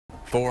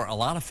For a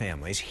lot of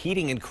families,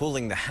 heating and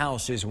cooling the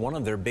house is one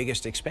of their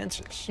biggest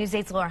expenses. News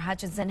 8's Laura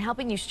Hutchinson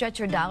helping you stretch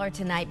your dollar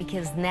tonight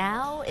because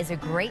now is a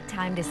great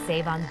time to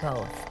save on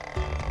both.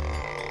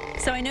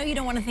 So I know you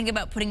don't want to think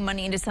about putting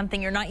money into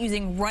something you're not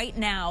using right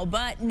now,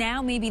 but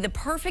now may be the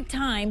perfect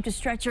time to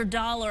stretch your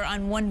dollar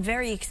on one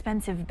very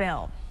expensive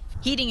bill.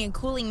 Heating and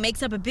cooling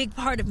makes up a big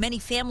part of many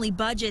family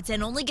budgets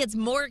and only gets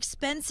more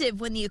expensive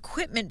when the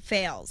equipment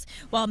fails.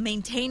 While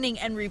maintaining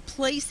and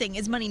replacing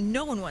is money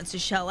no one wants to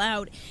shell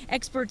out,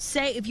 experts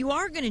say if you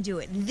are going to do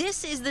it,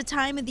 this is the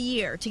time of the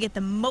year to get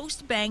the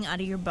most bang out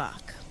of your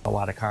buck. A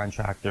lot of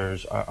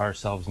contractors,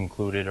 ourselves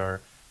included,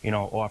 are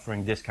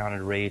offering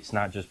discounted rates,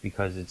 not just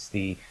because it's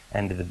the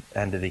end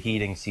of the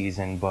heating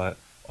season, but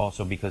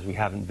also because we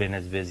haven't been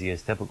as busy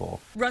as typical.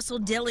 Russell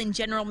Dillon,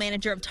 general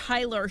manager of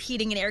Tyler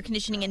Heating and Air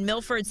Conditioning in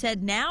Milford,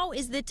 said now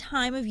is the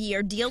time of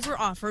year deals are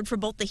offered for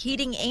both the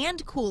heating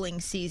and cooling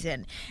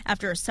season.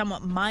 After a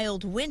somewhat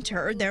mild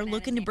winter, they're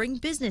looking to bring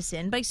business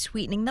in by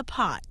sweetening the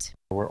pot.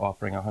 We're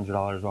offering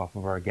 $100 off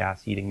of our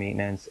gas heating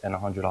maintenance and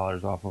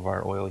 $100 off of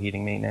our oil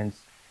heating maintenance.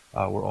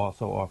 We're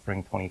also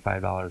offering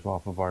 $25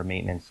 off of our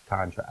maintenance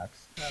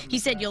contracts. He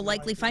said you'll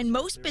likely find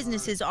most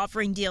businesses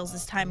offering deals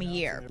this time of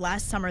year.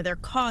 Last summer, their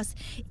costs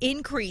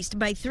increased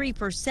by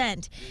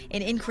 3%,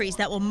 an increase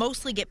that will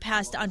mostly get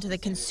passed on to the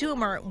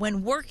consumer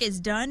when work is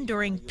done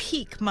during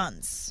peak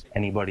months.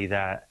 Anybody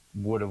that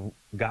would have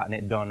gotten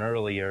it done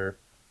earlier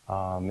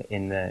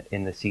in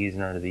the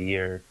season or the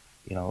year,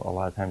 a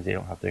lot of times they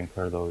don't have to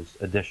incur those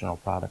additional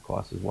product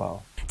costs as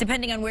well.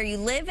 Depending on where you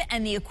live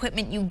and the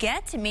equipment you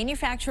get,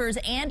 manufacturers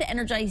and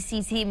Energize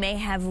CC may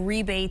have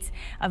rebates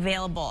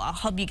available. I'll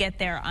help you get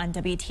there on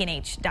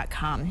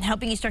WTNH.com.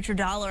 Helping you stretch your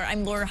dollar,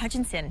 I'm Laura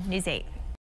Hutchinson, News 8.